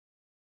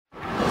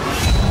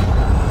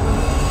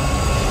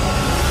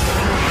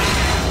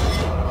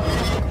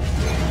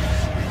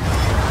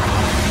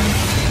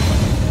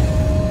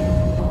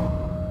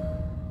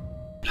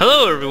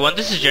Hello everyone,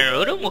 this is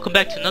General Odo, and welcome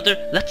back to another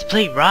Let's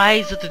Play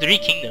Rise of the Three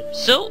Kingdoms.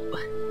 So,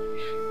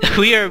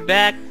 we are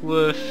back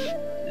with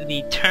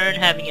the turn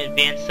having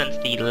advanced since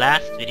the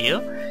last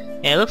video,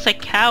 and it looks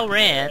like Cao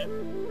Ran,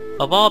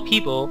 of all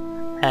people,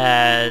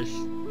 has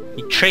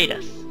betrayed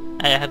us.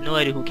 I have no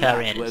idea who Cao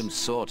Ran is. Won't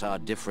sort our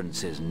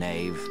differences,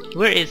 knave.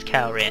 Where is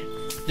Cao Ran?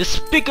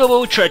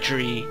 Despicable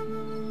treachery!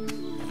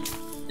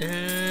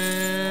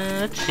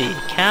 Let's see,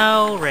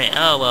 Cao Ran.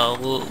 Oh well,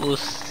 we'll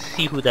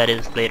see who that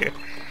is later.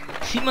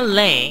 Sima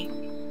Lang,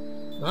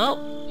 well,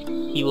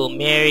 he will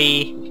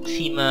marry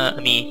he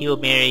will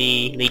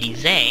marry Lady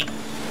Zhang.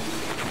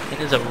 And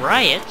there's a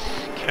riot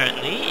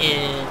currently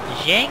in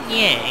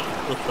Zhangyang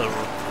with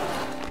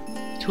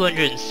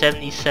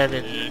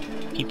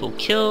 277 people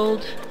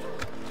killed.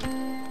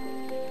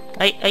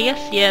 I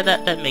guess, yeah,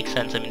 that makes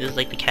sense. I mean, this is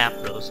like the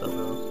capital, so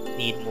we'll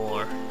need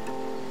more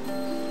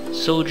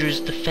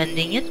soldiers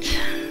defending it.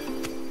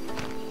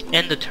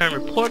 And the turn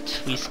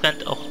report, we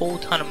spent a whole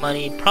ton of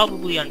money,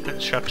 probably on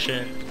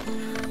construction,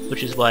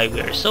 which is why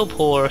we are so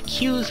poor.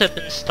 Queues have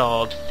been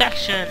installed,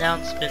 faction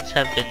announcements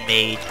have been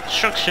made,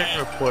 construction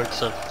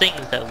reports of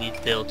things that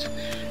we've built.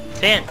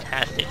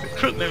 Fantastic.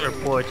 Recruitment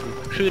report, we've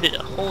recruited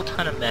a whole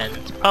ton of men.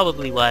 It's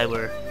probably why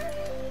we're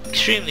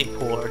extremely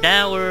poor.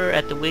 Now we're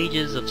at the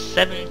wages of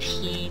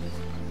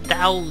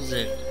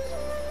 17,000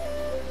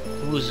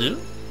 wuzu,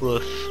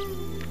 with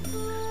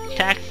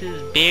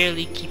taxes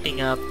barely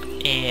keeping up.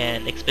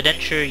 And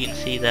expenditure, you can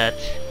see that,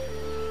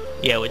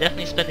 yeah, we're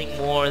definitely spending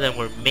more than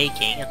we're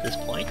making at this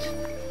point,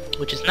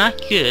 which is not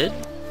good.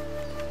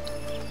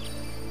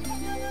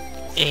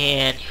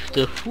 And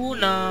the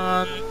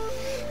Hunan...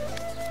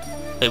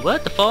 Wait,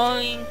 what? The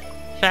following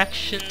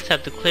factions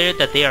have declared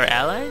that they are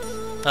allies?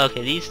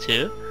 Okay, these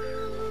two.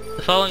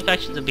 The following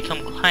factions have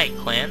become client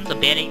clans,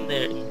 abandoning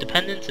their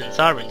independence and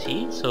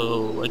sovereignty,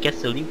 so I guess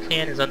the Liu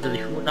clan is under the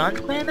Hunan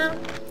clan now?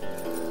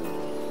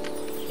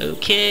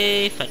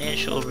 Okay,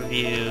 financial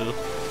overview.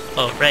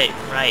 Oh, right,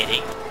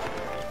 rioting.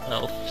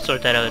 I'll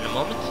sort that out in a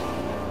moment.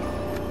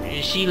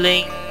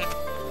 Xiling,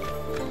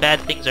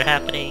 bad things are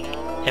happening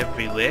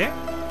everywhere.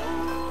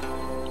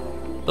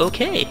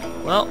 Okay,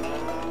 well,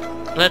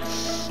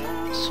 let's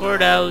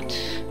sort out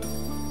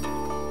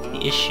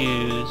the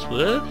issues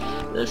with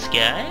this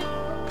guy.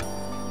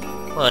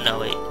 Oh no,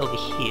 wait, over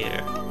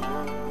here.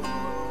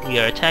 We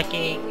are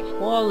attacking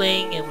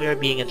Hualing, and we are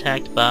being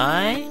attacked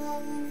by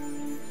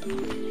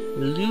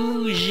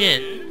Liu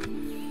Jin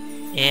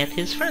and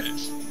his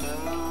friends.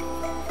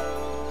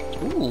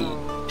 Ooh,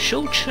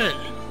 Cao Chun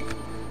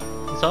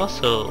is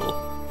also...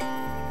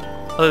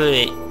 Oh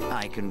wait,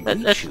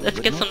 let's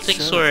get something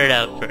sorted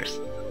out first.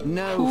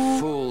 No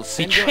fool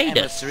betrayed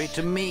us?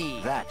 To me.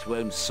 That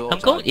won't sort I'm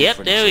going. Yep,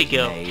 there we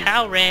go. Knave.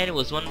 Cao Ran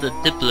was one of the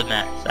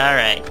diplomats. All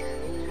right,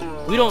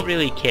 we don't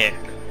really care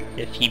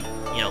if he,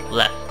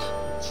 left.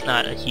 It's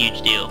not a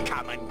huge deal.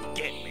 Come and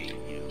get me,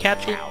 you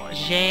Captain coward.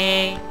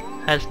 Zhang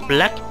has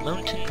Black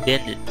Mountain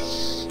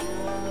Bandits.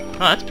 Oh,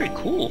 that's pretty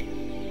cool.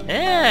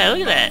 Yeah,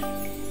 look at that.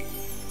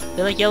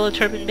 They're like Yellow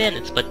Turban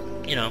Bandits, but,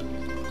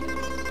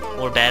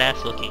 more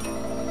badass looking.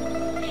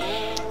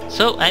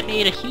 So, I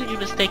made a huge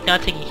mistake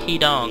not taking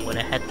Hedong when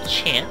I had the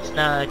chance.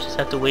 Now I just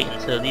have to wait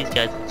until these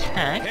guys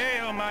attack.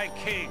 Hail, my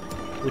king!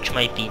 Which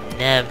might be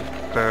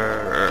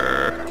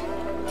never.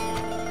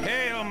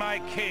 Hail, my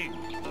king!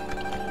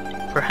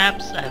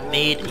 Perhaps I've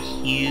made a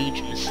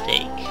huge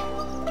mistake.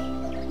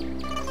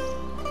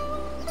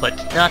 But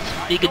not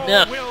big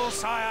enough. Will,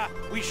 sire,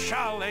 we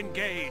shall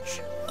engage.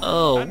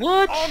 Oh, An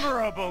what?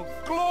 honorable,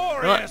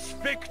 glorious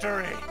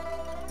victory.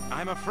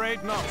 I'm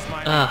afraid not, my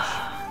liege.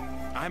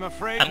 I'm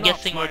afraid I'm not,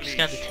 guessing my we're just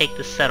going to liege. take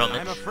the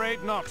settlement, I'm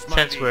afraid not, my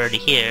since we're already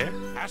liege. here.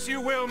 As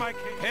you will, my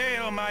king.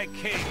 Hail, my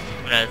king.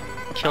 I'm gonna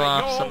kill By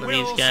off your some of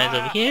will, these guys sire,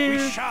 over here.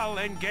 We shall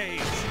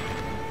engage.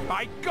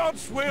 By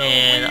God's will,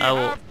 And we I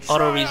will have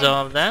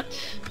auto-resolve that.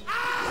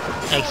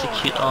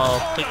 Execute all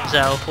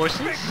Qingzhou forces.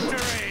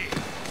 victory.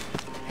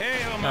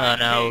 Hail, my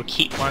Now we'll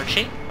king. keep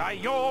marching. By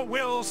your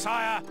will,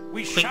 sire,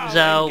 we Qingzhou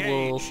shall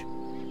will... engage.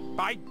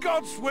 By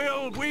God's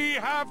will, we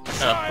have oops.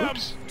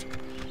 triumphed.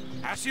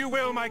 As you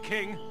will, my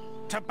king.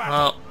 To battle.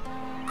 Well,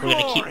 we're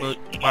gonna keep Glory,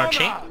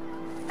 marching. honor,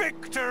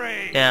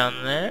 victory. Down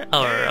there,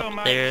 or Hail, up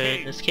my there in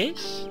king. this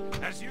case.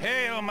 As you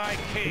hail, my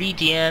king. Li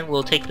Dian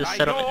will take this By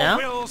settlement your now.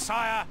 will,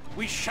 sire,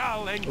 we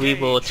shall engage. We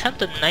will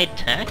attempt a night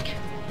attack.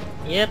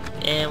 Yep,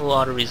 and we'll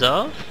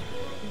auto-resolve.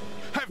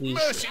 Have Use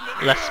mercy,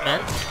 less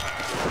men.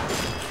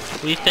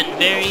 We've been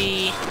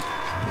very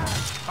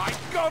By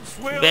God's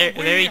will,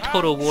 very we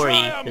total have worry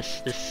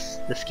triumphed.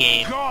 this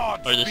game,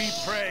 God or be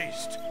this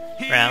praised.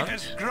 He round.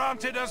 has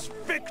granted us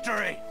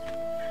victory.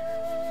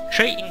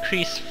 Trait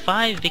increase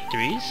 5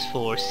 victories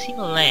for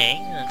Sima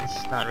Lang.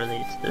 That's not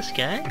related to this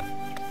guy.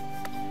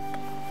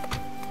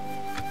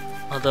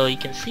 Although you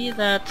can see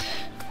that,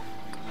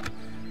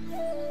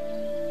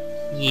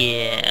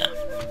 yeah.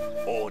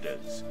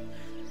 Orders,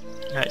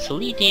 Alright, so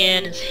Li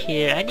Dian is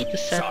here. I need to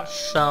send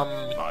some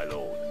my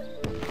lord.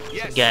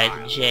 some guys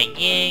in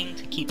Zhangyang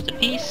to keep the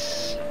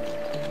peace.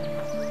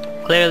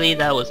 Clearly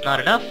that was not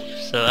enough,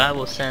 so I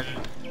will send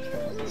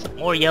Some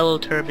more yellow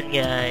turban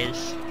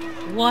guys.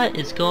 What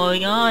is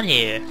going on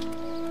here?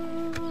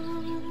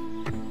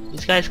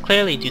 These guys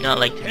clearly do not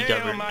like to be Hail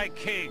governed. my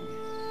king.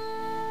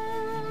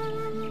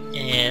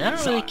 And I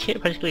don't really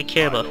particularly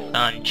care about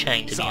Fan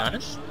Cheng, to be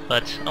honest.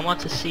 But I want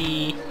to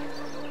see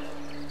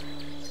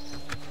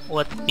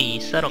what the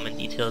settlement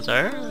details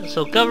are.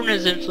 So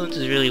governor's influence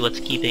is really what's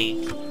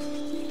keeping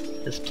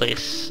this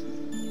place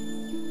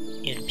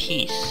in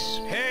peace.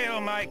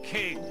 Hail my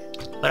king.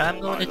 But I'm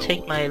going to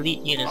take my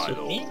elite units with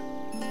me.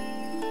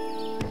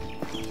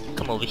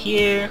 Come over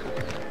here.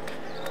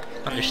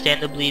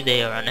 Understandably,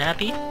 they are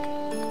unhappy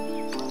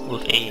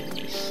with a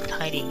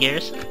tiny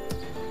garrison.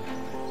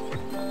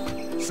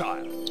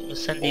 Sire. We'll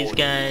send these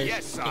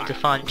guys into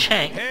Fan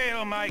Cheng.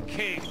 Hail my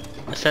king.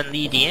 I'll send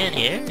Li Dian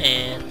here,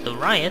 and the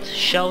riot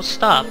shall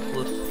stop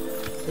with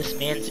this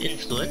man's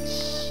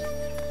influence.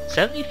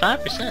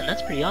 75%,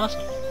 that's pretty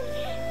awesome.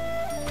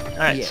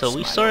 Alright, Yes, so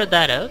we my sorted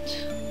that out.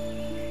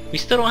 We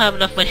still don't have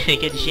enough money to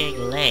get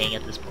Zhang Lang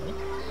at this point.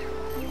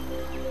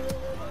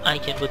 I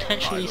can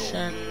potentially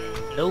send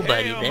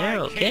nobody Hail there,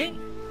 my okay? king.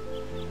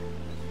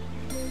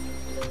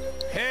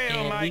 Hail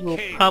And my we will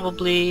king.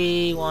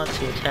 probably want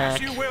to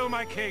attack As you will,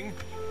 my king.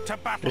 To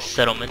battle. this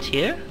settlement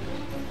here.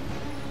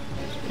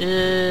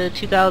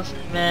 2,000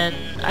 men.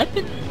 I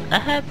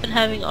have been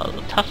having a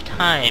tough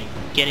time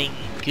getting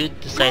good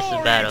decisive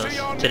Glory battles to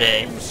your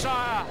today. name,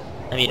 sire.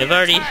 I mean, I've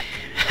already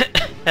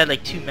had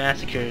like 2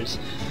 massacres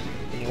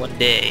in one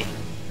day.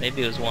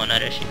 Maybe it was one,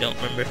 I actually don't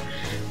remember.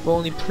 I've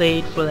only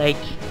played for like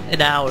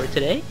an hour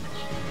today.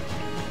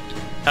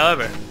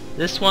 However,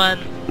 this one,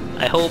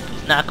 I hope,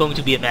 is not going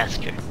to be a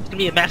massacre. It's going to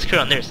be a massacre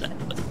on their side,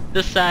 but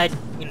this side,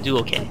 we're going to do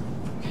okay.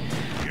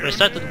 We're going to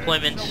start the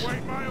deployment.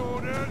 Await my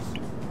orders.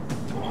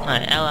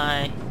 My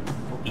ally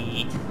will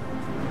be,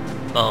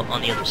 well,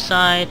 on the other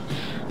side.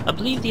 I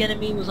believe the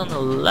enemy was on the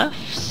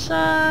left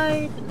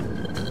side.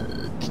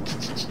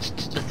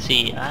 Let's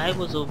see, I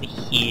was over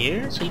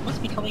here, so he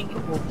must be coming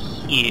from over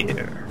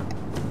here.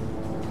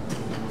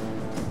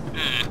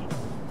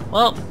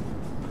 Well,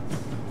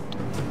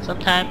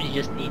 sometimes you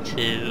just need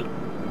to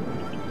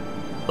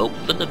hope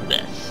for the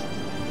best.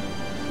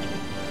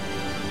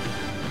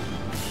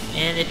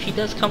 And if he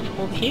does come from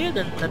over here,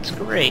 then that's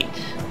great.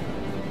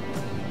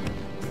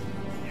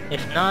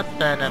 If not,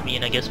 then I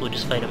mean, I guess we'll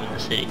just fight him in the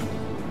city.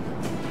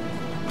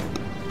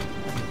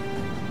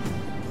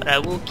 But I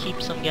will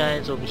keep some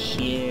guys over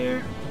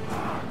here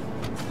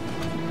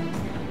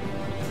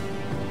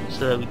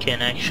so that we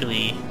can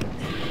actually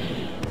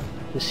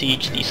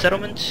besiege the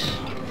settlement.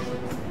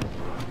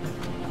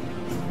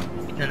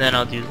 And then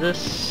I'll do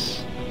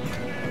this.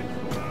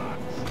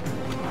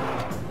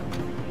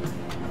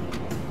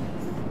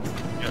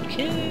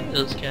 Okay,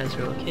 those guys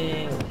are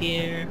okay over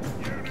here.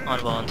 On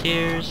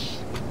volunteers.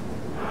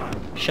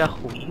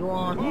 Xiahou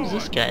Yuan. Who's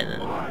this guy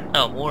then?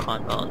 Oh, more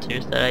Han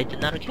volunteers that I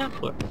did not account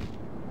for.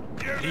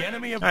 The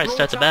enemy have Alright, brought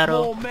start the up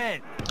battle. more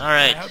men.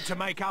 Alright. They hope to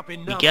make up in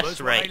We numbers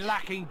guessed what right. they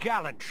lack in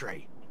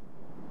gallantry.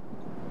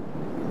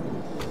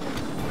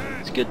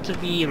 It's good to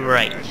be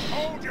right.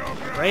 Hold your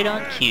ground. Right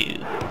on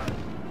cue.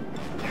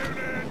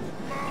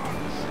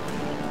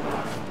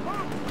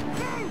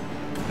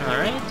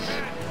 Alright.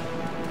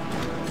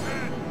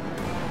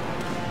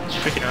 These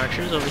freaking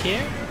archers over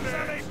here.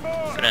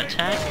 Gonna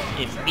attack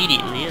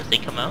immediately as they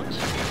come out.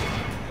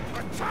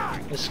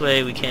 This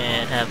way we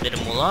can have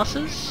minimal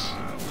losses.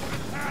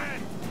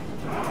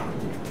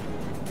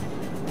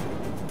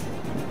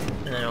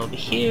 And then over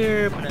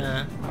here, I'm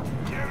gonna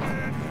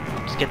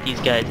just get these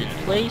guys in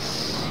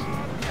place.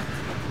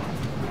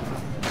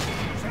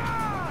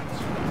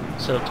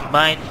 So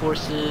combined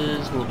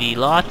forces will be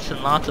lots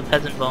and lots of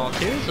peasant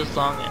volunteers, as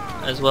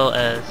well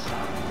as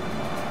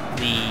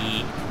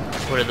the,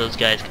 what are those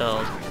guys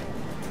called?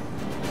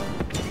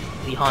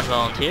 The Han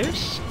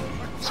volunteers.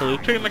 So we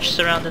pretty much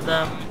surrounded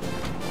them.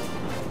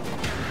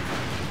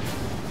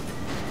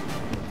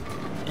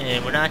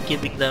 And we're not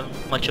giving them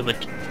much of a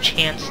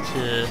chance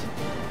to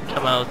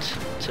come out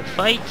to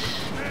fight.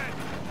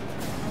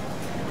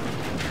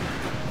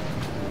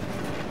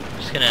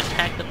 Just gonna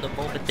attack them the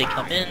moment they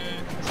come in.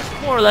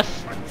 It's more or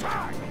less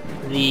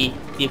the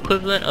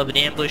equivalent of an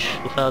ambush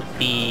without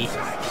the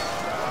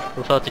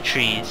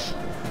trees.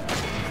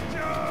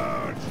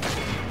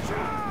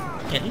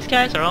 And these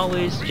guys are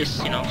always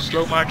just, you know,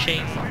 slow marching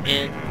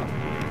in.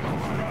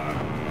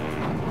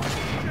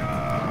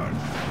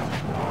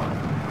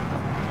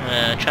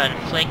 Try to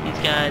flank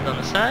these guys on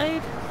the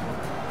side.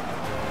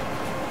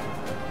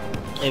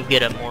 Maybe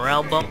get a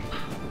morale bump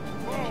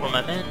for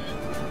my men.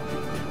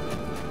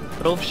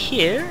 But over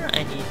here,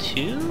 I need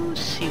to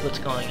see what's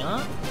going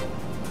on.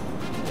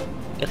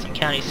 Got some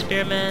county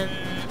spearmen,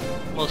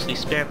 mostly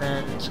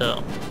spearmen,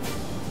 so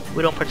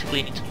we don't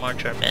particularly need to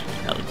march our men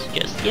out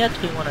just yet.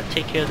 We want to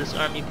take care of this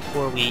army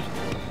before we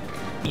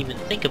even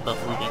think about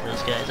moving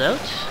those guys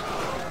out.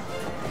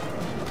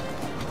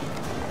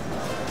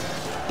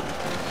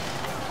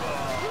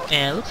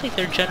 And it looks like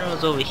their general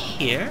is over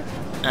here,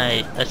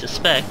 I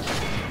suspect.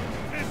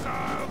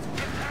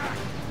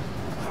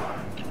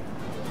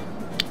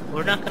 We're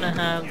we're not gonna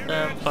have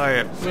them fire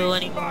at will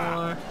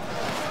anymore.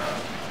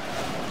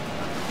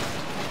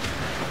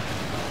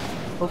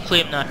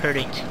 Hopefully I'm not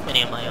hurting too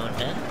many of my own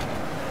men.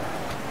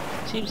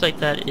 Seems like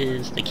that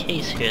is the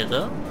case here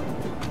though.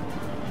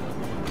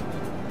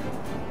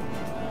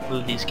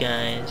 Move these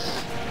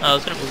guys. I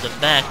was gonna move them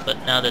back,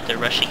 but now that they're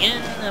rushing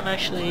in, I'm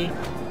actually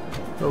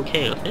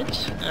okay with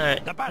it.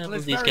 Alright, The I'm gonna battle move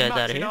is these very guys much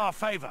out of in here. our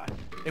favor.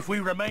 If we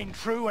remain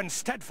true and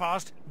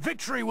steadfast,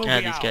 victory will Now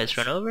be these ours. guys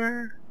run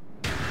over.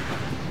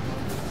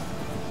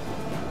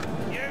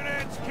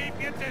 Units,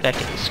 keep your Back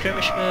into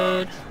skirmish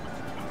mode.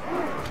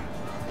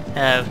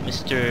 Have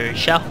Mr.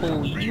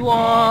 Xiahou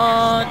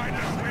Yuan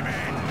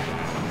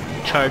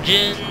charge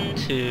in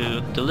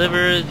to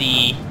deliver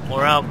the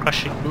morale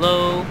crushing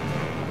blow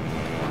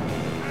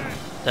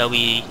that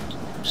we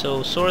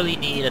so sorely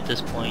need at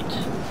this point.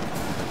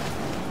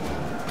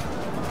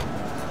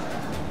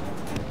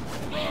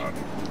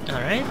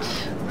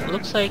 Alright,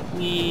 looks like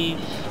we've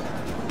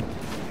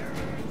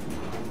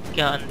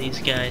gotten these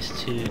guys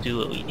to do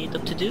what we need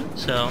them to do,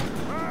 so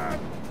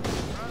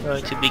we're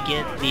going to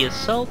begin the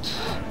assault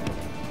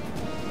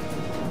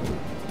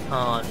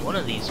on one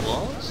of these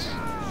walls.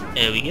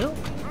 There we go.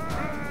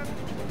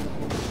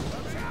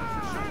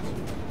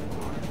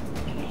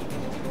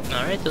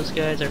 Alright, those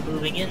guys are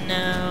moving in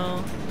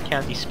now.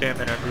 County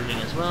spearmen are moving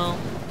as well.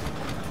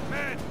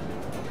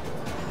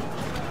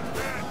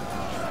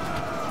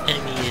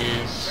 Enemy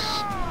is...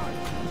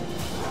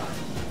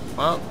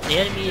 well, the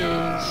enemy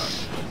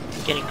is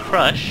getting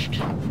crushed.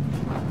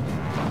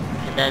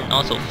 And then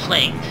also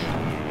flanked.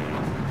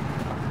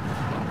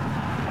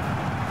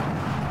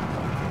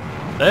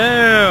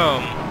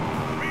 Boom!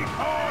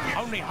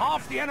 Only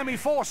half the enemy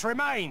force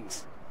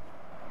remains.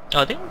 Oh,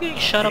 I think we're getting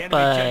shot The up enemy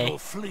by general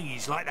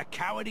flees like the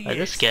coward he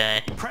this is.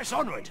 guy. Press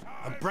onward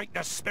and break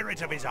the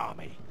spirit of his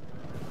army.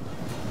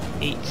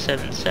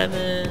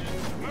 877.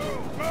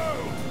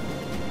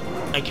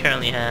 I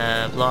currently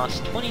have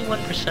lost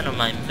 21% of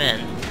my men.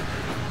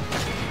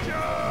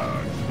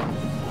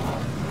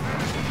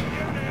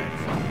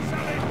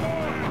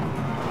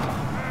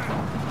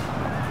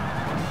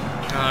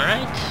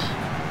 Alright.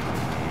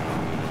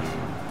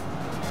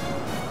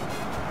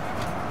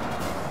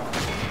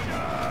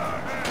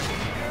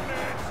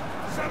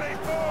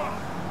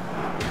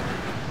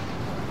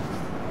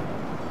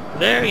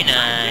 Very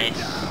nice.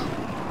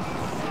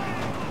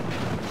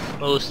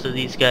 Most of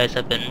these guys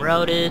have been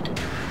routed.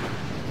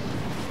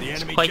 The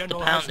It's enemy quite the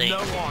general has pounding. no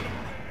honor.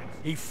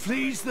 He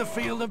flees the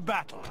field of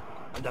battle,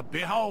 and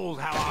behold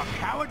how our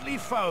cowardly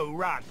foe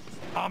runs.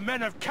 Our men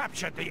have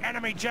captured the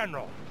enemy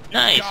general.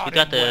 Nice, we Guard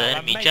got him the well and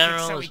enemy make it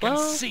general so as he can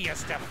well. see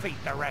us defeat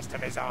the rest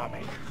of his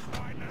army.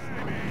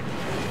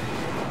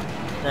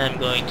 I'm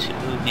going to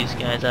move these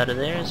guys out of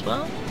there as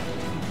well.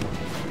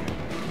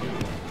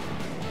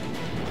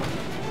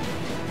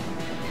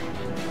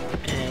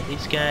 And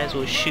these guys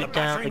will shoot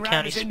down the battering ram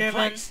county is in spearmen.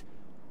 place.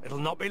 It'll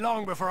not be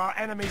long before our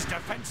enemy's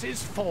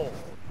defenses fall.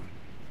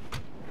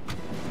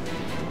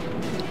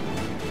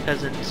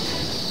 Peasant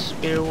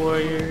spear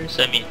warriors,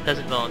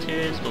 peasant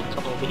volunteers will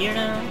come over here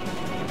now.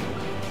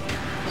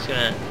 Just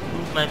gonna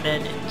move my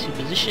men into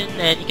position,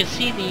 and you can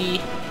see the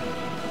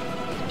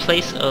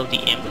place of the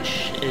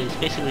ambush is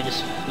basically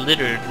just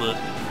littered with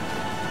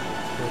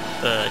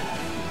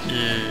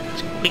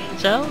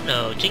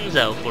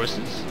Jingzhou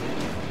forces.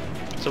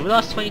 So we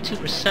lost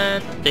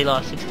 22%, they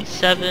lost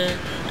 67,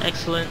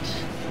 excellent.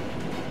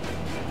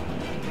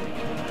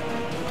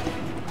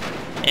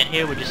 And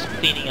here we're just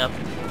cleaning up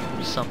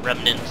some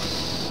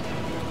remnants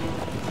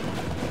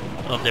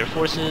of their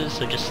forces,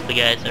 so just the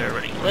guys that are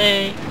running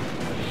away.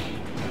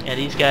 And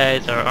these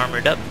guys are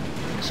armored up,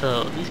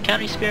 so these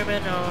county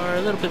spearmen are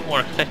a little bit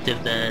more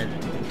effective than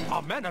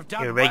Our men have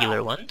done your regular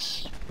well.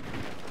 ones.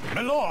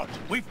 My lord,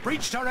 we've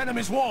breached our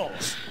enemy's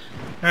walls.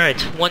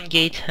 Alright, one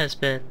gate has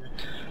been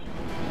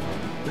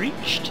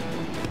breached.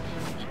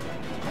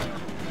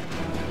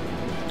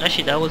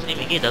 Actually, that wasn't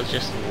even a gate, that was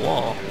just a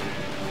wall.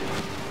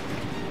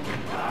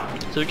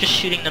 So we're just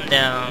shooting them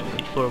down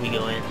before we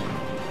go in.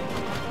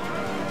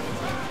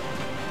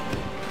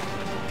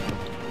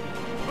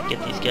 Get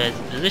these guys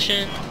in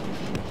position.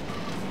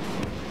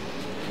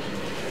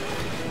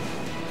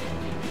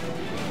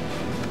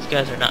 These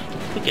guys are not the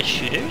quickest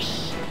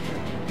shooters.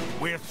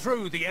 We're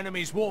through the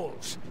enemy's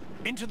walls,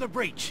 into the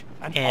breach,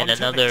 and And on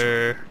to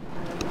another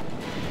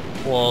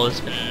wall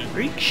has been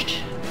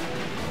breached.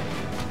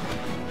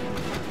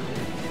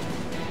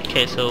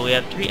 Okay, so we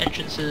have 3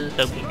 entrances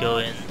that we can go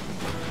in.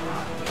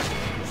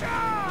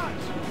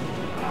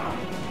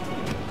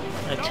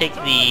 I'm gonna take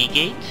the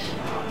gate,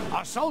 victory.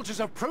 Our soldiers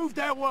have proved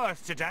their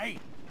worth today.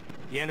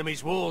 The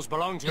enemy's walls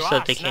belong to just us so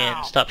that they can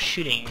now. stop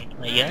shooting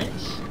my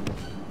guys.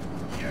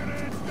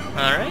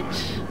 Alright.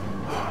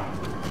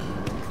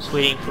 Just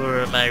waiting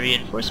for my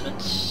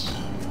reinforcements.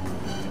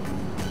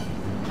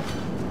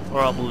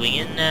 We're all moving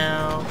in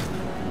now.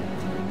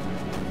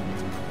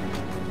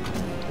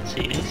 Let's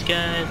see, these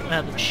guys, I'm gonna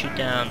have them shoot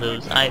down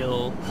those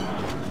idle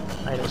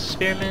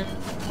spearmen.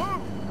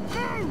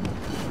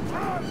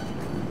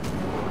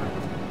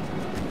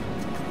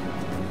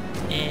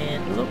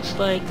 And looks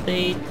like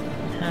they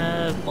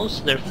have most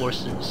of their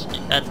forces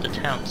at the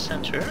town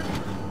center.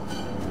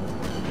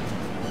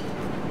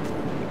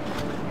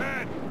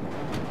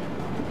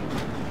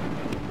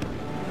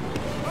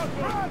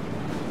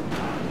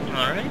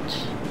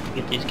 Alright,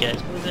 get these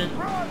guys moving.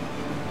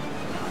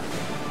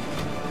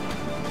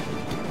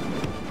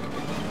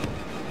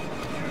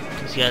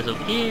 These guys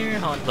over here,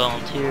 Han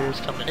volunteers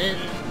coming in.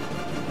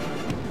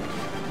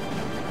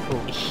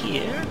 Over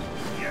here.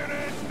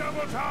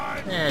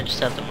 And just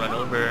have them run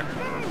over.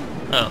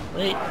 Oh,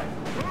 wait.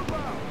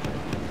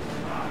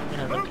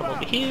 Have them come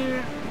over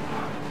here.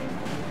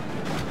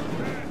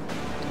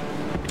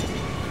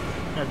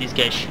 Have these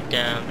guys shoot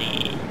down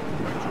the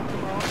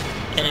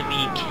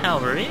enemy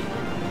cavalry.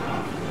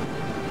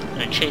 I'm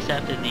gonna chase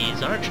after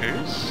these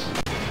archers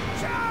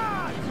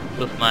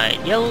with my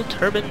yellow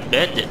turban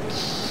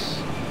bandits.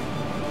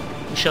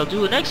 We shall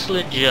do an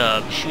excellent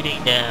job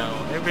shooting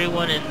down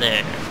everyone in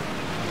there.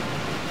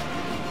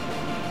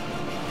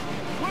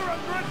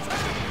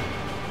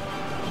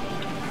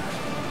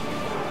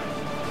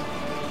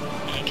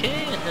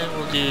 Okay, and then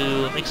we'll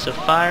do a mix of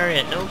fire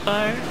and no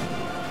fire.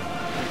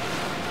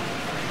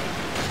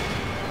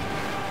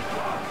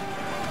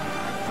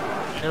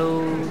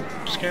 No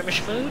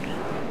skirmish mode.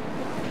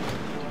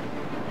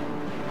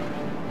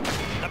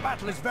 The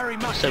battle is very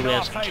much So in we our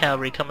have some favor.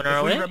 cavalry coming our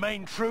If way. we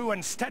remain true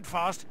and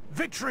steadfast,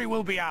 victory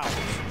will be ours.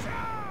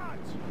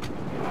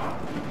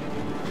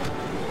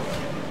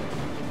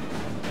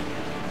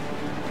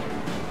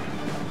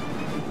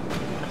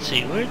 Let's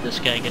see, where'd this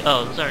guy go?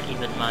 Oh, those aren't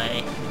even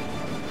my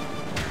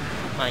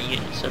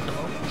units at the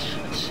moment.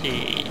 Let's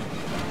see.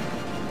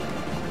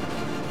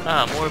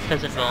 Ah, more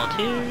peasant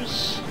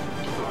volunteers.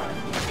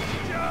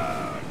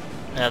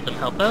 Have them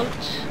help out.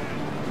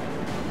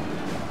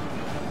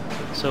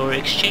 So we're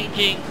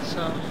exchanging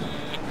some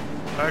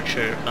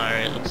archer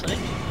fire, it looks like.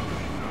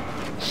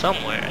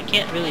 Somewhere. I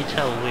can't really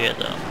tell where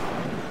though.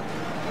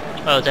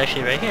 Oh, it's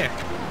actually right here.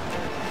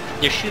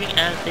 They're shooting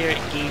as they're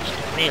engaged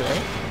in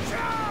melee,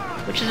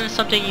 which isn't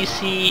something you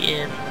see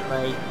in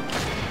like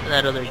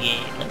that other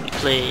game that we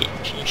played.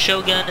 In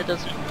Shogun, it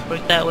doesn't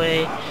work that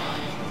way.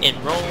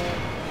 In Rome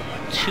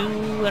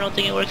 2, I don't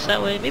think it works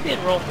that way. Maybe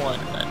in Rome 1,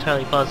 I'm not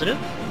entirely positive.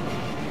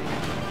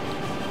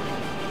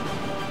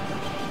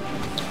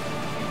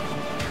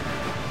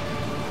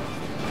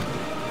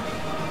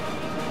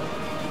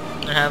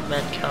 And have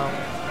men come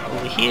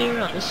over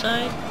here on this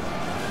side,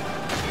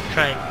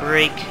 try and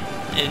break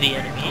the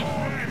enemy.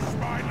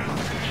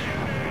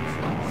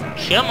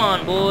 Come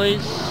on,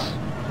 boys!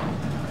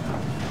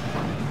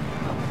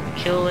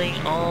 Killing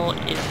all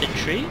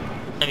infantry.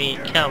 I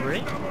mean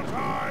cavalry.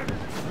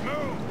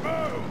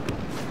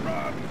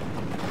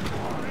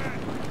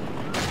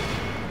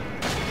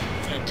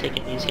 And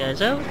taking these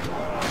guys out.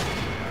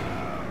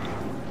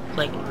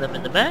 Flanking them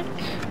in the back.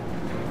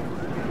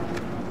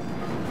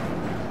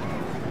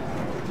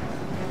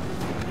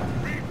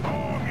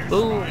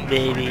 Boom,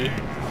 baby.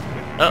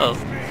 Uh-oh.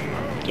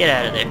 Get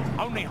out of there.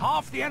 Only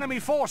half the enemy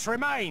force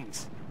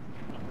remains.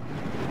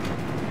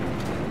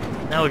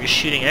 Now we're just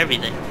shooting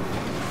everything.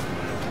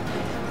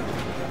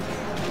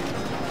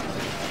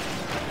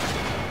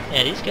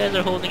 Yeah, these guys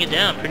are holding it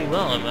down pretty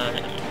well.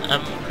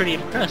 I'm pretty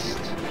impressed.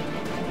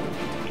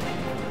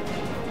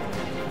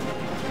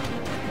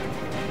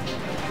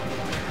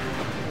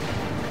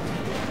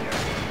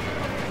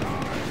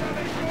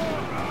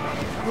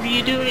 What are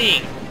you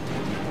doing?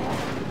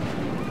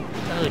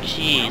 Oh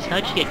jeez,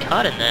 how'd you get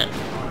caught in that?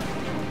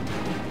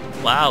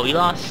 Wow, we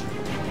lost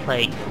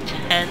like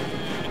 10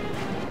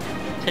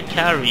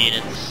 cavalry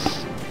units.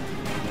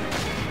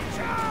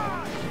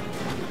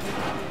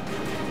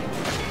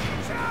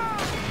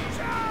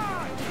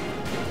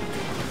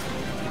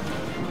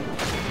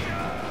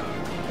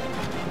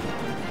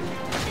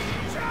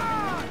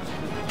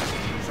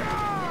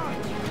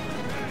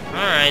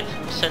 Alright,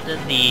 send in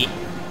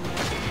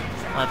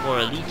my more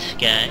elite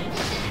guys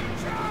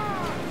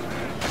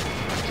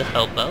to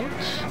help out,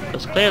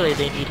 because clearly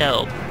they need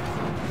help.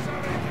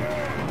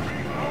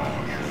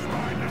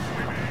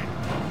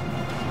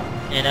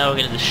 And now we're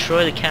going to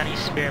destroy the county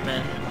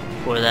spearmen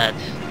for that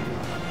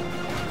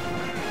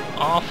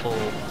awful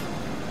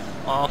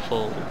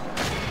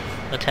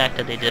attack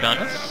that they did on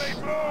us.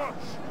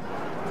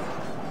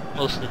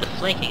 Mostly the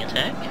flanking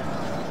attack.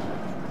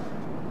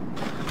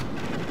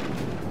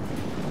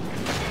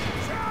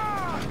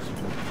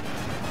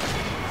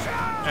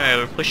 Alright,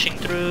 we're pushing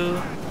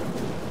through.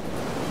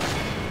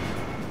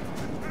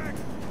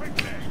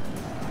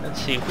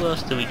 Let's see, who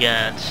else do we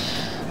got?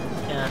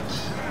 Got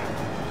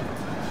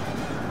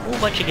a whole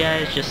bunch of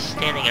guys just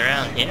standing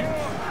around here.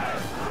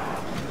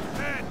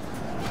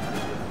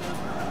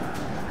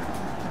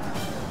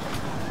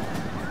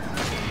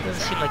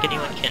 Doesn't seem like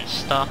anyone can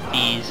stop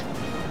these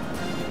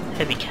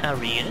heavy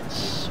cavalry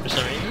units for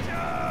some reason.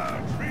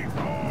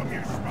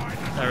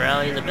 I'll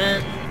rally the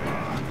men.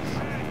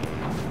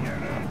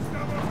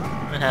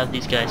 I'm gonna have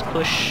these guys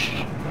push.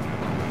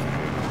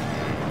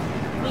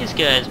 These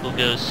guys will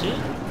go soon,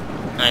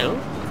 I hope.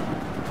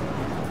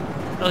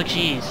 Oh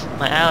jeez,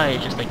 my ally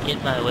is just like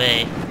in my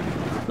way.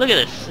 Look at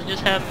this. They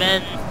just have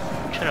men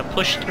trying to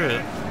push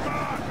through.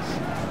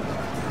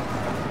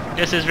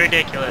 This is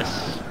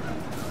ridiculous.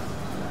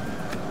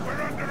 We're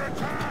under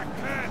attack,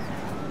 men.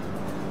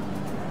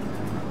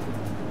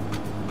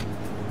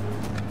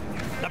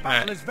 The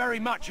battle is very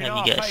much in And our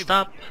you get favor.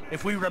 stop.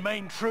 If we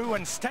remain true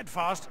and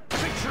steadfast,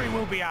 victory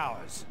will be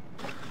ours.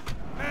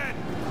 Men,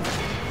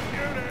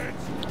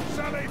 units,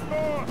 sally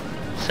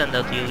forth. Send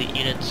out the elite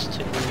units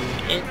to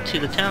move into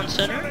the town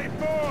center. Sally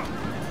forth.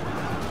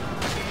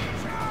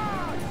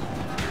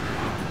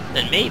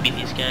 Then maybe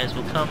these guys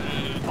will come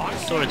By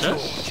towards St.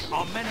 us. George,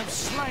 our men have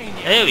slain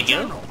the There we enemy go.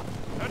 general.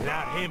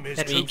 Without him, his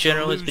Enemy troops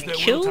general will has lose been their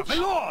will killed. to-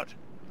 My lord,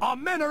 our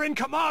men are in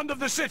command of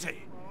the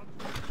city.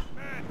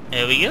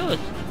 There we go.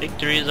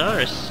 Victory is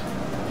ours.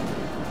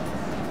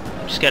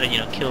 Just gotta, you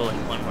know, kill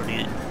like one more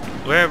dude.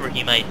 Wherever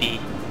he might be.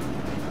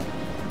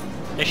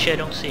 Actually, I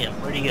don't see him.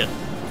 Where'd he go?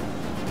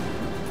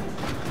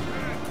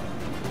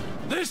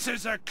 This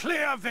is a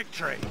clear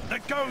victory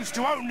that goes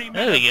to only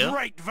There men we of go.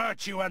 great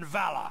virtue and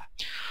valor.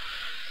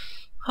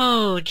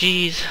 Oh,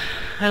 jeez.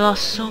 I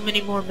lost so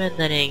many more men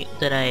than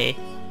I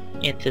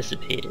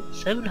anticipated.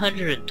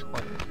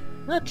 720.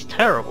 That's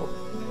terrible.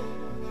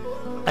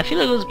 I feel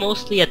like it was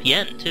mostly at the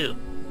end, too.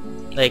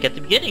 Like, at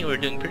the beginning we were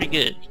doing pretty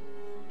good.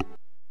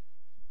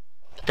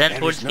 But then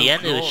towards the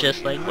end it was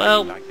just like,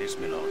 well,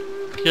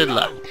 good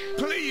luck.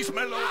 Please,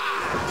 my lord.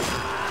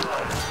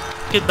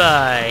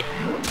 Goodbye.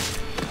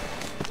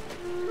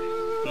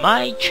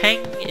 Mai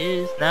Chong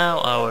is now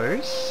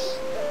ours.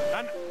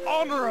 An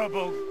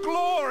honorable,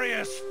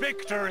 glorious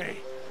victory.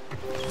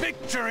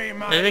 Victory,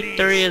 my The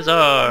victory liege. is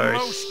ours.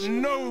 Most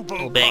noble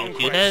We'll bang a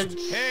few conquest.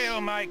 heads. Hail,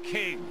 my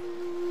king.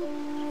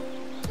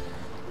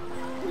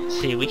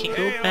 See, we can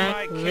go Hail, back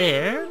my king.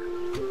 there.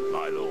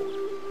 My lord.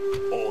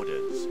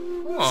 Orders.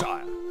 Oh.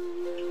 Sire.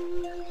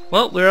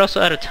 Well, we're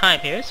also out of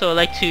time here, so I'd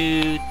like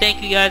to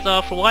thank you guys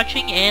all for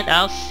watching, and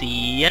I'll see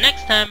you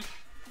next time.